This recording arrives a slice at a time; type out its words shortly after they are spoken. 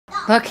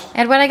Look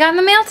at what I got in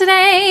the mail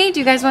today.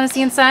 Do you guys want to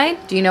see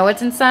inside? Do you know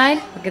what's inside?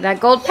 Look at that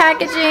gold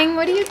packaging.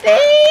 What do you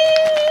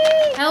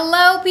think?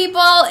 Hello,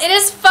 people. It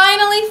is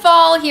finally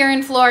fall here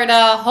in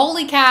Florida.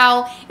 Holy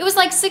cow. It was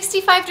like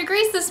 65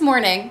 degrees this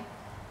morning.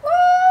 What?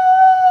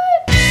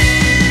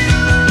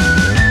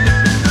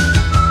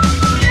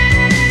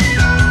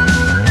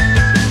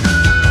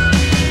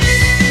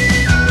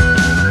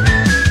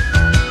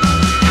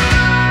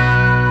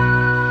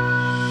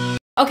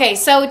 Okay,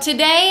 so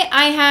today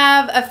I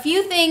have a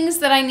few things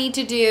that I need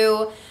to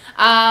do.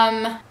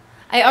 I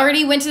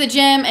already went to the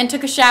gym and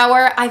took a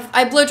shower.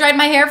 I blow dried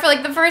my hair for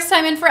like the first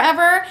time in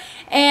forever,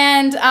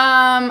 and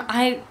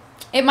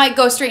it might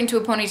go straight into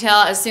a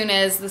ponytail as soon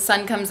as the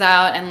sun comes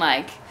out and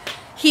like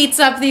heats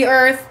up the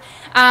earth.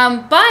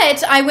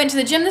 But I went to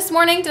the gym this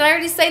morning. Did I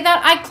already say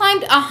that? I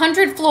climbed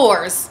 100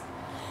 floors.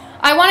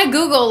 I want to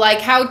Google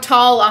like how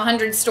tall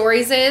 100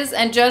 stories is,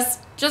 and just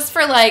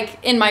for like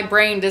in my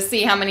brain to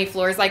see how many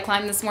floors I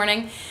climbed this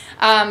morning.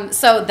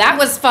 So that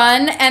was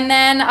fun. And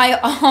then I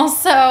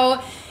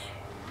also,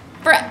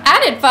 for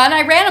added fun,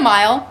 I ran a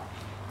mile.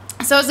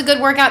 So it was a good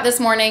workout this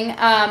morning.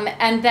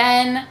 And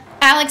then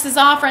Alex is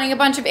off running a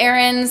bunch of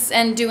errands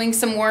and doing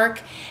some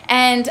work.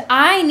 And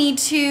I need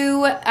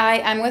to,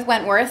 I'm with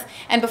Wentworth.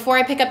 And before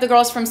I pick up the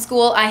girls from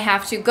school, I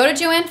have to go to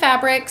JoAnn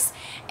Fabrics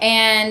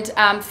and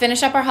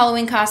finish up our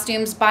Halloween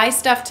costumes, buy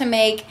stuff to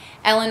make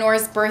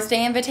Eleanor's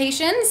birthday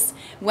invitations.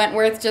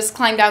 Wentworth just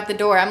climbed out the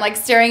door. I'm like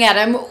staring at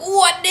him.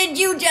 What did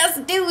you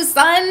just do,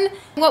 son?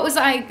 What was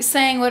I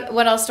saying?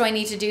 What else do I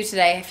need to do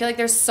today? I feel like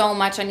there's so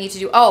much I need to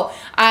do. Oh,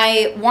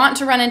 I want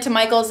to run into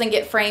Michael's and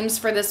get frames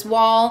for this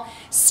wall.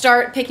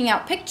 Start picking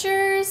out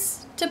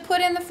pictures to put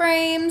in the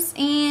frames.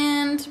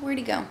 And where'd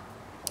he go?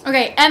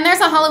 Okay, and there's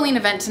a Halloween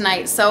event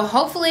tonight. So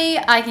hopefully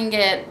I can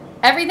get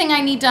everything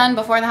I need done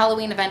before the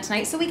Halloween event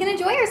tonight so we can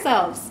enjoy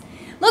ourselves.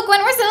 Look,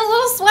 Wentworth's in a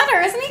little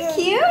sweater. Isn't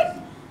he cute?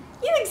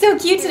 You look so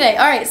cute today.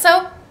 All right,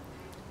 so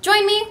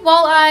join me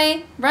while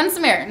I run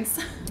some errands.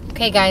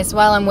 Okay, guys,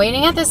 while I'm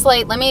waiting at this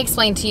light, let me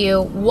explain to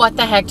you what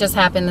the heck just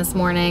happened this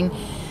morning.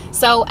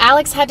 So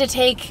Alex had to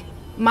take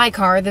my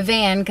car, the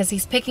van, because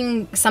he's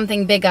picking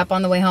something big up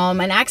on the way home,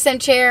 an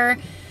accent chair,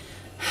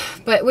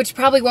 but which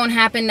probably won't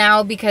happen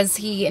now because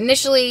we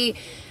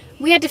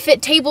had to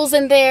fit tables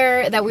in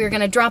there that we were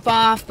going to drop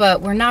off,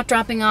 but we're not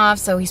dropping off,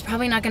 so he's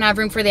probably not going to have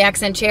room for the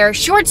accent chair.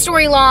 Short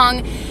story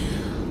long,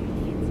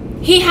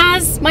 he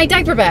has my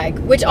diaper bag,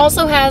 which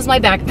also has my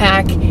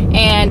backpack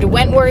and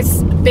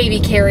Wentworth's baby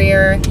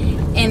carrier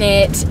in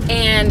it,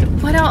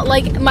 and what else?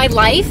 Like my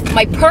life,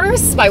 my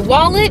purse, my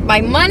wallet, my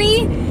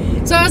money.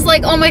 So I was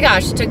like, oh my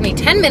gosh, it took me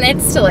 10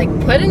 minutes to like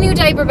put a new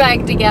diaper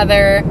bag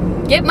together,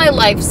 get my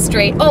life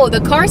straight. Oh,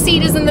 the car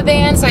seat is in the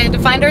van, so I had to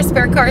find our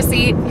spare car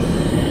seat.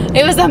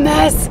 It was a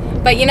mess,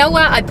 but you know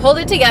what? I pulled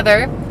it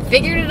together,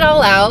 figured it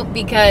all out,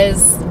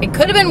 because it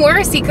could have been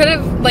worse. He could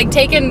have like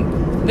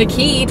taken the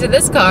key to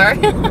this car,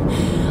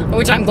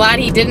 which I'm glad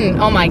he didn't.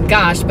 Oh my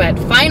gosh, but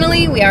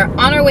finally we are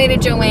on our way to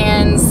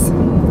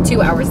JoAnn's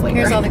 2 hours later.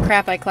 Here's all the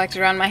crap I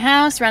collected around my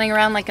house, running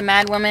around like a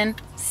mad woman.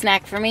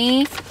 Snack for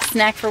me,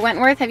 snack for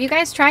Wentworth. Have you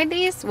guys tried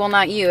these? Well,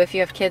 not you. If you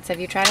have kids, have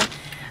you tried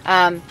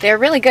them? They're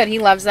really good. He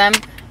loves them.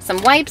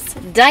 Some wipes,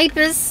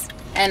 diapers,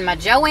 and my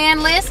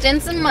JoAnn list,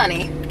 and some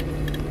money.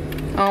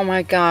 Oh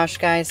my gosh,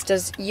 guys.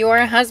 Does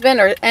your husband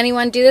or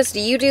anyone do this? Do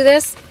you do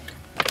this?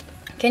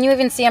 Can you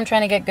even see? I'm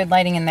trying to get good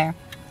lighting in there.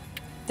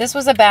 This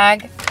was a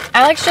bag.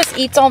 Alex just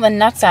eats all the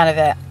nuts out of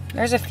it.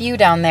 There's a few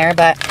down there,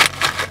 but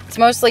it's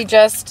mostly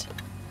just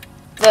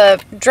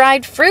the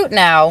dried fruit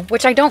now,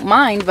 which I don't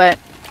mind, but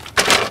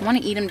I want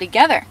to eat them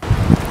together.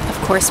 Of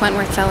course,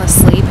 Wentworth fell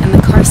asleep, and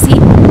the car seat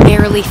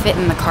barely fit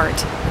in the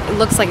cart. It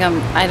looks like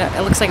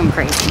it looks like I'm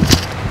crazy.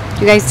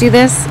 Do you guys do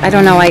this? I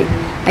don't know.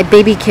 I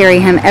baby carry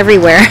him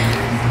everywhere.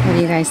 What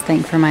do you guys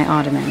think for my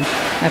ottoman?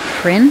 A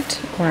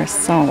print or a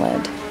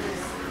solid?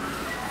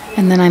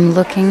 And then I'm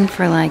looking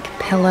for like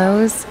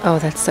pillows. Oh,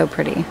 that's so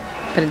pretty.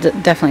 But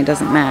it definitely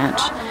doesn't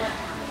match.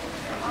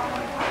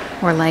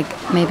 Or like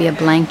maybe a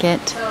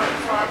blanket.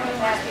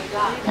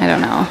 I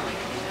don't know.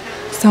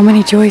 So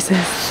many choices.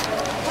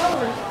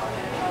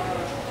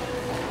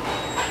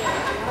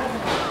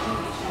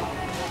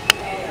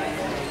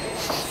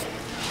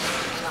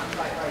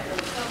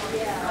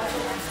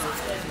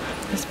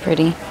 It's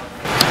pretty.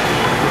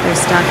 They're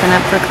stocking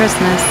up for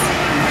Christmas.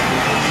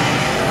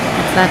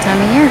 It's that time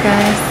of year,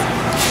 guys.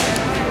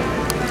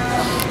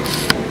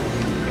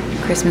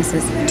 Christmas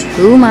is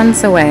 2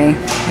 months away.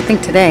 I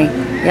think today.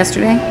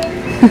 Yesterday?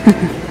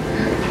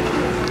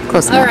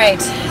 Close enough.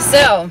 Alright,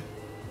 so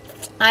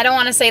I don't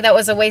want to say that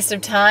was a waste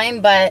of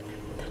time, but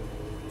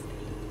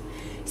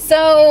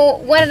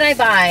so what did I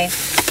buy?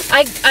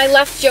 I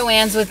left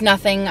JoAnn's with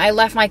nothing. I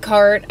left my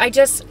cart.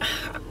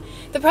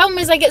 The problem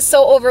is I get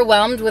so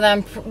overwhelmed when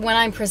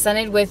I'm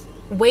presented with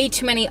way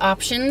too many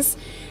options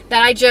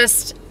that I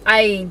just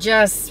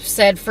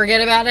said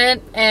forget about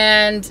it.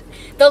 And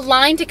the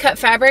line to cut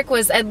fabric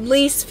was at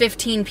least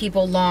 15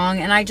 people long,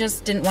 and I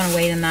just didn't want to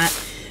wait in that.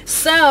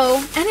 So,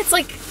 and it's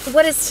like,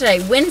 what is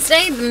today?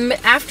 Wednesday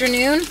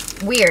afternoon?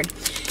 Weird.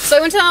 So I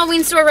went to the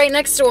Halloween store right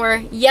next door.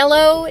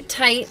 Yellow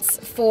tights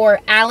for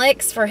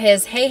Alex for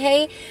his Hey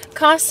Hey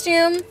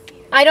costume.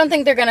 I don't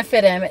think they're gonna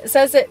fit him. It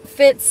says it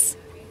fits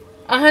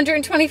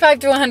 125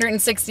 to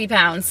 160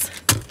 pounds.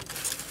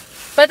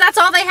 But that's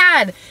all they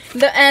had.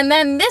 And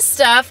then this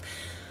stuff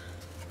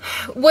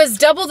was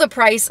double the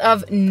price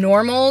of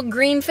normal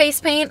green face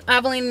paint.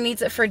 Avelina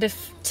needs it for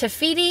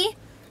Fiti.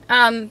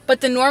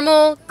 But the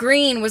normal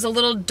green was a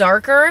little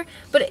darker.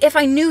 But if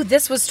I knew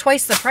this was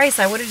twice the price,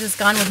 I would have just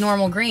gone with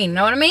normal green.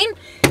 Know what I mean?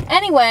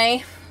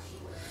 Anyway,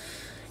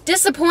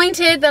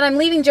 disappointed that I'm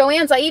leaving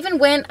JoAnn's.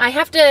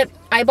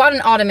 I bought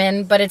an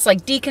ottoman, but it's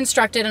like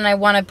deconstructed and I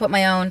want to put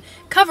my own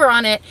cover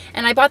on it.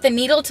 And I bought the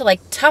needle to like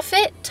tuft,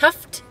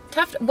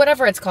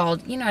 whatever it's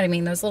called. You know what I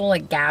mean? Those little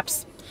like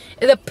gaps.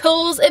 The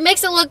pulls, it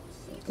makes it look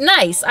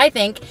nice, I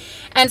think.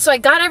 And so I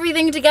got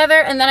everything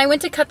together and then I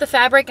went to cut the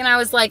fabric and I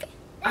was like,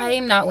 I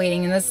am not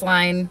waiting in this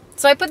line.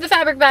 So I put the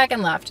fabric back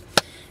and left.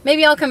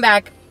 Maybe I'll come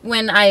back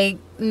when I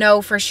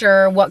know for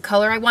sure what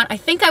color I want. I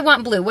think I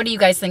want blue. What do you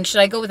guys think?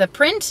 Should I go with a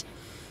print?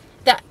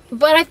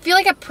 But I feel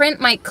like a print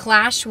might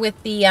clash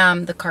with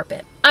the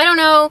carpet. I don't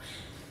know.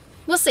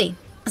 We'll see.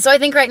 So I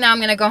think right now I'm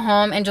going to go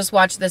home and just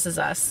watch This Is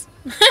Us.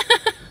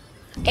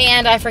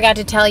 And I forgot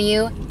to tell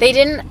you, they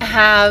didn't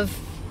have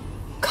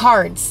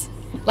cards,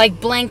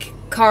 like blank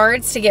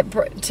cards to get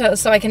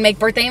so I can make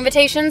birthday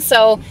invitations.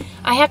 So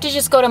I have to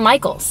just go to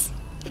Michael's,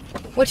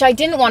 which I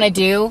didn't want to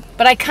do,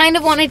 but I kind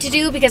of wanted to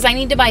do because I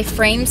need to buy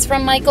frames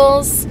from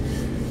Michael's.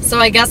 So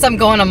I guess I'm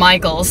going to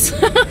Michael's.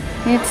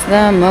 It's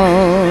the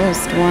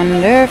most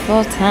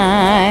wonderful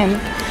time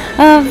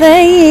of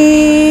the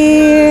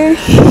year.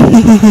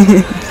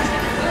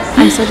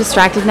 I'm so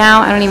distracted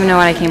now. I don't even know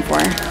what I came for.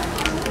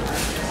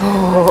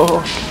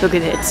 Oh, look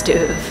at that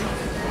stuff.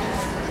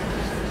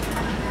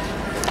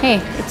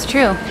 Hey, it's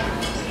true.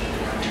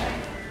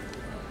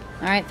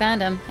 All right, found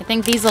them. I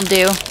think these will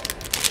do.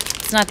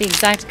 It's not the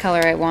exact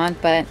color I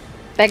want, but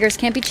beggars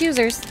can't be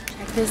choosers.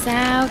 Check this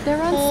out. They're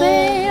on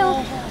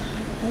sale.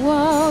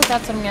 Whoa,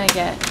 that's what I'm gonna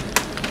get.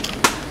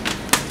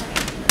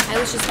 I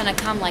was just gonna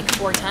come like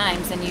 4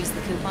 times and use the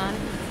coupon.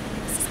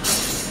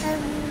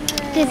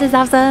 This is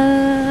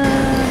awesome.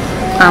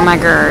 Oh my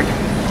god.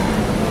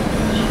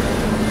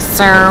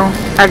 So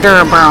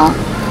adorable.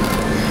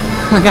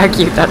 Look how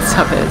cute that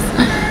stuff is.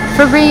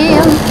 For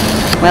real.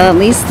 Well, at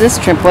least this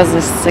trip was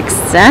a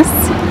success.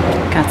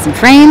 Got some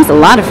frames, a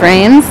lot of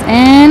frames,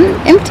 and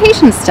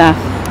invitation stuff.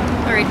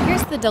 Alright,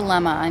 here's the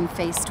dilemma I'm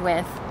faced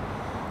with.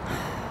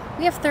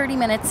 We have 30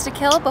 minutes to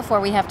kill before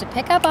we have to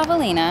pick up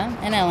Avelina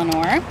and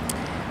Eleanor.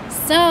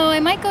 So I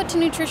might go to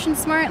Nutrition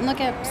Smart and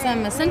look at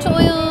some essential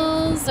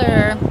oils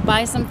or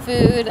buy some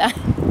food. I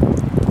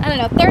don't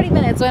know, 30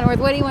 minutes, Wentworth,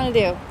 what do you want to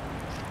do?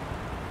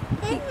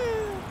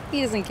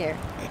 He doesn't care.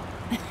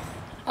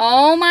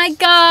 Oh my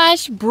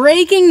gosh,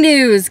 breaking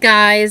news,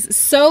 guys.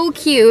 So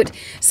cute.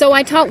 So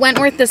I taught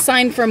Wentworth the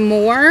sign for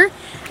more,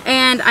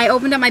 and I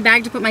opened up my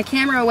bag to put my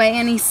camera away,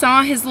 and he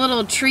saw his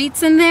little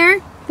treats in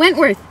there.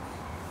 Wentworth.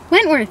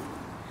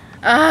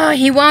 Oh,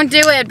 he won't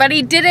do it, but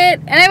he did it,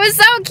 and it was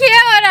so cute.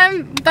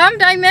 I'm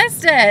bummed I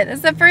missed it.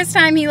 It's the first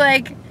time he's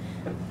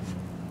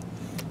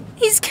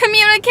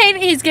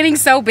communicating. He's getting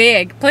so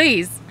big.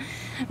 Please,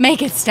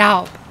 make it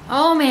stop.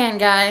 Oh man,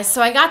 guys,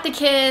 so I got the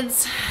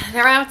kids.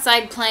 They're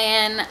outside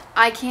playing.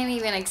 I can't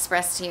even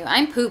express to you.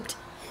 I'm pooped.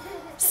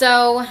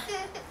 So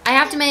I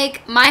have to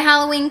make my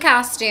Halloween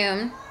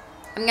costume.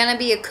 I'm gonna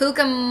be a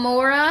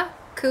kakamora,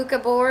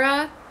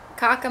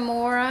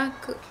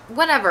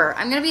 whatever.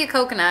 I'm gonna be a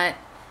coconut.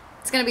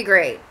 It's gonna be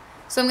great.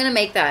 So I'm gonna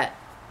make that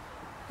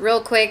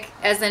real quick.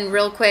 As in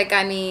real quick,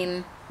 I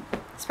mean,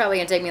 it's probably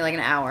gonna take me like an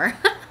hour.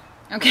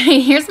 Okay,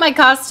 here's my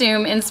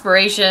costume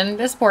inspiration.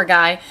 This poor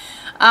guy.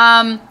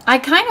 I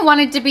kind of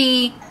wanted to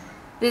be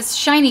this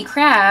shiny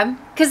crab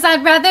because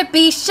I'd rather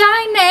be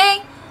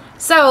shiny.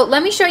 So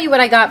let me show you what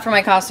I got for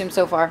my costume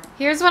so far.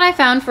 Here's what I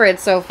found for it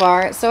so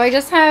far. So I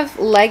just have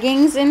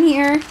leggings in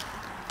here.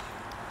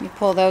 Let me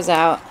pull those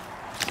out.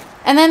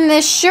 And then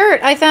this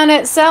shirt I found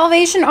at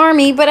Salvation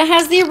Army, but it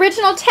has the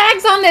original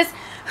tags on this.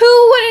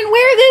 Who wouldn't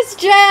wear this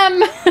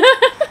gem?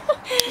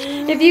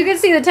 If you could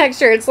see the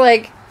texture, it's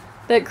like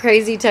that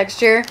crazy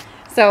texture.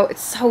 So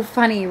it's so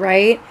funny,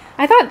 right?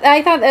 I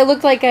thought it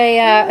looked like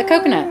a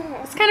coconut.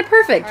 It's kind of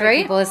perfect,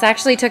 right? Well, this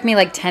actually took me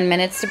like 10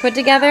 minutes to put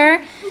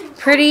together.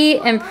 Pretty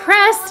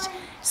impressed.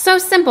 So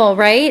simple,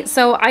 right?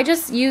 So I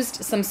just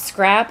used some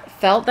scrap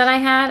felt that I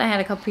had. I had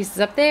a couple pieces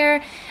up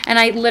there, and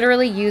I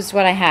literally used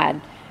what I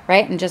had,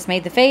 right? And just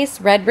made the face,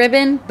 red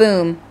ribbon,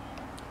 boom.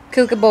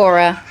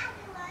 Kookaburra.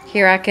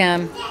 Here I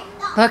come.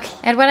 Look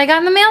at what I got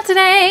in the mail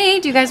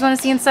today. Do you guys want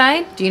to see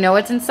inside? Do you know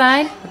what's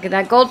inside? Look at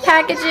that gold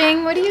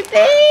packaging. What do you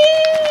think?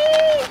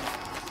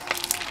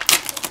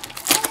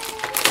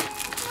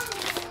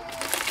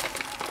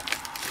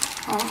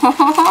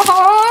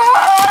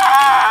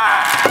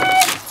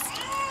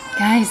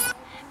 Guys,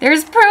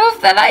 there's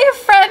proof that I have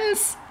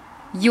friends.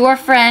 Your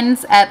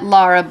friends at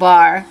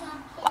LARABAR.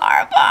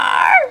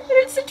 LARABAR!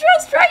 It's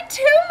addressed right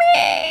to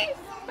me.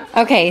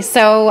 Okay,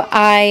 so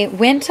I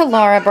went to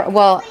LARABAR.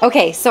 Well,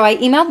 okay, so I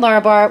emailed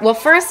LARABAR. Well,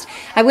 first,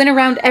 I went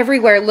around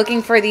everywhere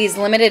looking for these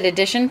limited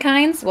edition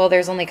kinds. Well,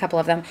 there's only a couple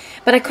of them.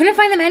 But I couldn't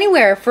find them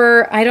anywhere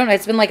for, I don't know,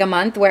 it's been like a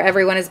month where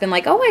everyone has been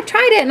like, oh, I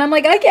tried it. And I'm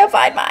like, I can't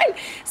find mine.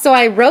 So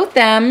I wrote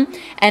them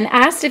and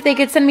asked if they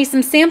could send me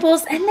some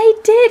samples. And they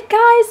did,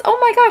 guys. Oh,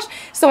 my gosh.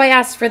 So I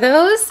asked for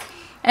those.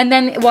 And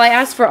then, well, I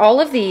asked for all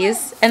of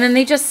these. And then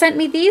they just sent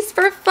me these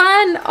for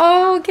fun.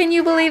 Oh, can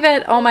you believe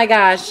it? Oh, my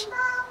gosh.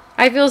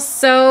 I feel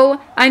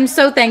I'm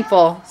so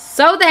thankful.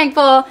 So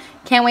thankful.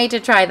 Can't wait to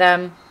try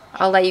them.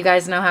 I'll let you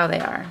guys know how they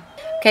are.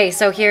 Okay,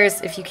 so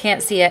here's, if you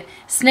can't see it,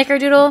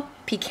 snickerdoodle,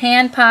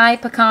 pecan pie,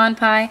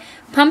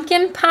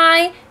 pumpkin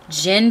pie,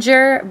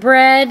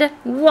 gingerbread,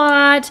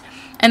 what?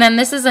 And then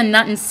this is a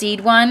nut and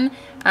seed one.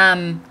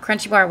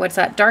 Crunchy bar, what's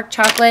that? Dark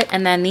chocolate.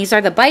 And then these are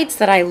the bites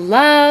that I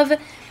love,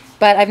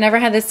 but I've never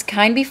had this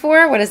kind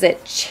before. What is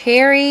it?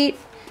 Cherry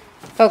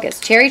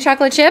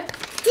chocolate chip.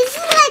 This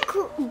is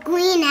like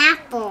green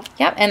apple.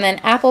 Yep, and then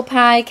apple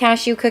pie,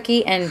 cashew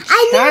cookie, and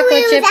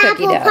chocolate chip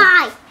cookie dough.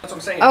 Pie. That's what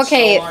I'm saying.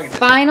 Okay,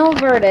 final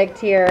verdict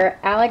here.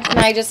 Alex and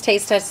I just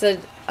taste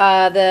tested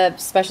the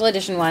special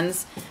edition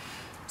ones.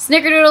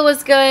 Snickerdoodle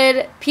was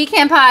good.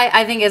 Pecan pie,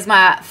 I think, is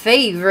my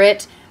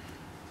favorite.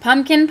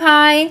 Pumpkin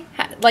pie,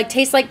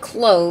 tastes like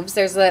cloves.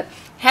 There's a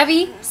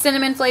heavy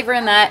cinnamon flavor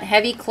in that,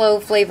 heavy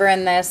clove flavor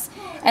in this.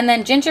 And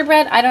then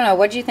gingerbread, I don't know.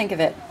 What did you think of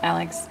it,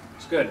 Alex?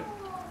 It's good.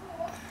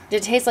 Did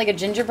it taste like a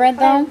gingerbread,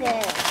 though?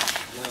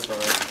 That's all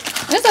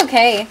right. It was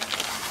okay.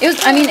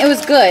 It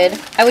was good.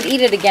 I would eat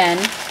it again.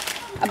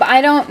 But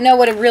I don't know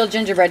what a real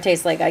gingerbread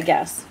tastes like, I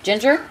guess.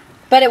 Ginger?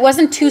 But it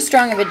wasn't too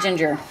strong of a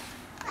ginger.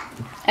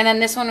 And then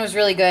this one was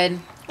really good.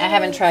 I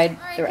haven't tried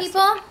the rest.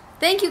 People,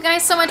 thank you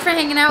guys so much for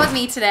hanging out with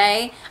me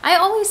today. I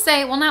always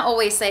say, well, not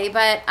always say,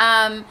 but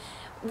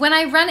when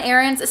I run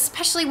errands,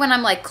 especially when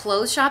I'm like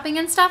clothes shopping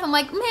and stuff, I'm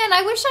like, man,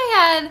 I wish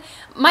I had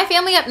my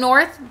family up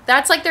north.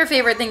 That's like their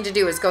favorite thing to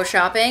do is go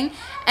shopping.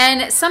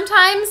 And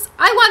sometimes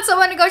I want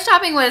someone to go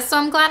shopping with. So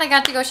I'm glad I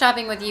got to go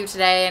shopping with you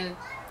today. And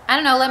I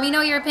don't know, let me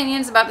know your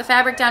opinions about the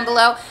fabric down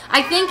below.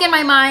 I think in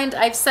my mind,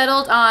 I've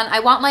settled on,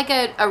 I want like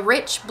a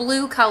rich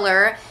blue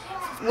color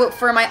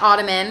for my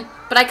ottoman,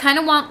 but I kind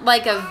of want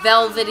like a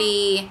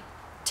velvety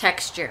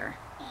texture.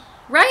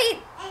 Right?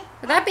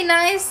 Would that be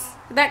nice?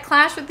 Would that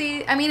clash with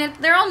the, I mean,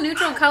 they're all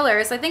neutral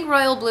colors. I think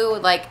royal blue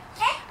would like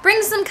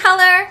bring some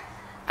color.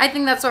 I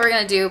think that's what we're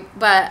going to do,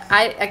 but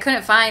I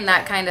couldn't find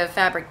that kind of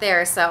fabric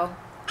there, so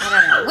I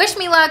don't know. Wish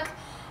me luck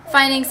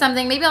finding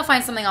something. Maybe I'll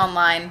find something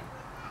online.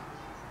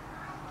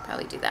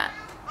 Probably do that.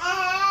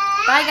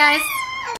 Bye, guys.